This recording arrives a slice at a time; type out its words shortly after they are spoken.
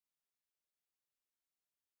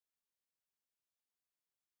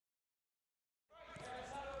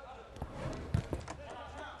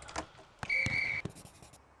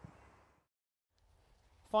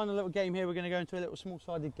Final little game here, we're going to go into a little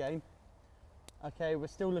small-sided game. Okay, we're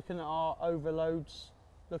still looking at our overloads,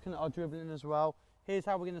 looking at our dribbling as well. Here's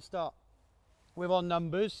how we're going to start. With our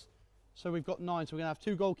numbers, so we've got 9, so we're going to have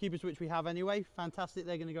 2 goalkeepers, which we have anyway. Fantastic,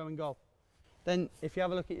 they're going to go in goal. Then, if you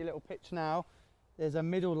have a look at your little pitch now, there's a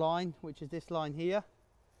middle line, which is this line here.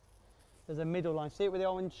 There's a middle line. See it with the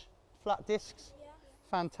orange flat discs? Yeah.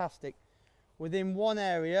 Fantastic. Within one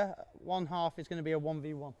area, one half is going to be a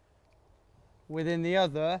 1v1. Within the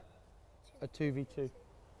other, a 2v2.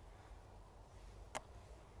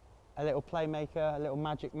 A little playmaker, a little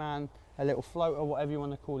magic man, a little floater, whatever you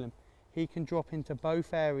want to call him. He can drop into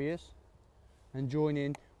both areas and join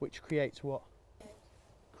in, which creates what?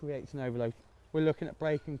 Creates an overload. We're looking at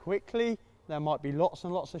breaking quickly. There might be lots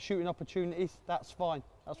and lots of shooting opportunities. That's fine.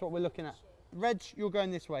 That's what we're looking at. Reg, you're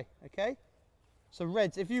going this way, okay? So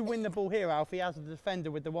Reg, if you win the ball here, Alfie, as a defender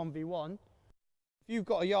with the 1v1, if you've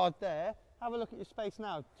got a yard there, have a look at your space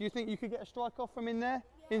now. Do you think you could get a strike off from in there,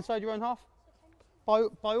 inside your own half? By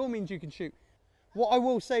all means, you can shoot. What I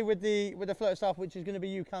will say with the float staff, which is going to be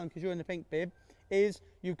you, Callum, because you're in the pink bib, is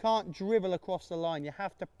you can't dribble across the line. You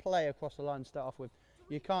have to play across the line to start off with.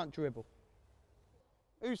 You can't dribble.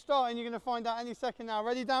 Who's starting? You're going to find out any second now.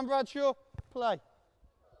 Ready, Dan Bradshaw? Play.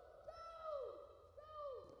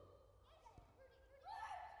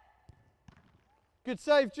 Good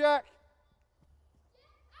save, Jack.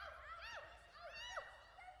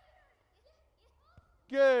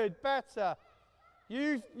 Good, better.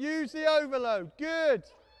 Use the overload. Good.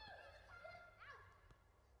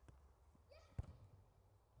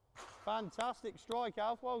 Fantastic strike,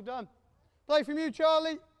 Alf. Well done. Play from you,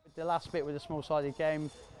 Charlie. The last bit with the small-sided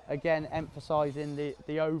game, again emphasising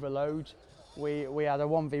the overload. We had a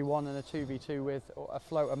 1v1 and a 2v2 with a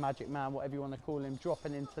floater, magic man, whatever you want to call him,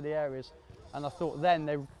 dropping into the areas. And I thought then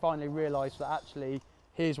they finally realised that actually,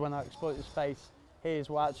 here's when I exploit the space. Here's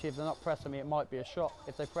where actually, if they're not pressing me, it might be a shot.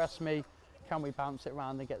 If they press me, can we bounce it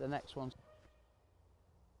around and get the next one?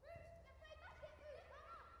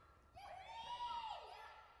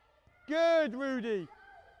 Good, Rudy.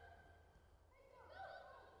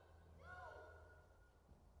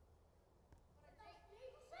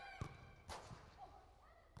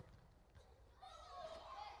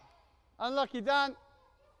 Unlucky, Dan.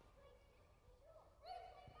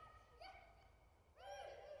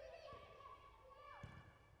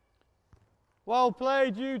 Well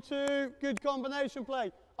played, you two. Good combination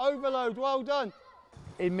play. Overload, well done.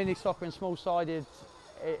 In mini soccer and small-sided,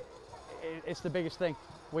 it's the biggest thing.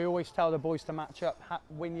 We always tell the boys to match up,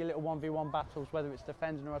 win your little 1v1 battles, whether it's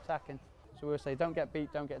defending or attacking. So we always say, don't get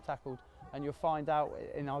beat, don't get tackled. And you'll find out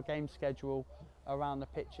in our game schedule around the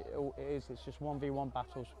pitch, it's just 1v1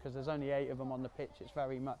 battles, because there's only 8 of them on the pitch. It's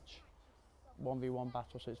very much 1v1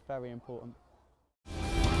 battles, so it's very important.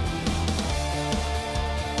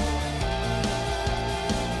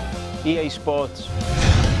 EA Sports,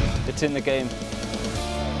 it's in the game.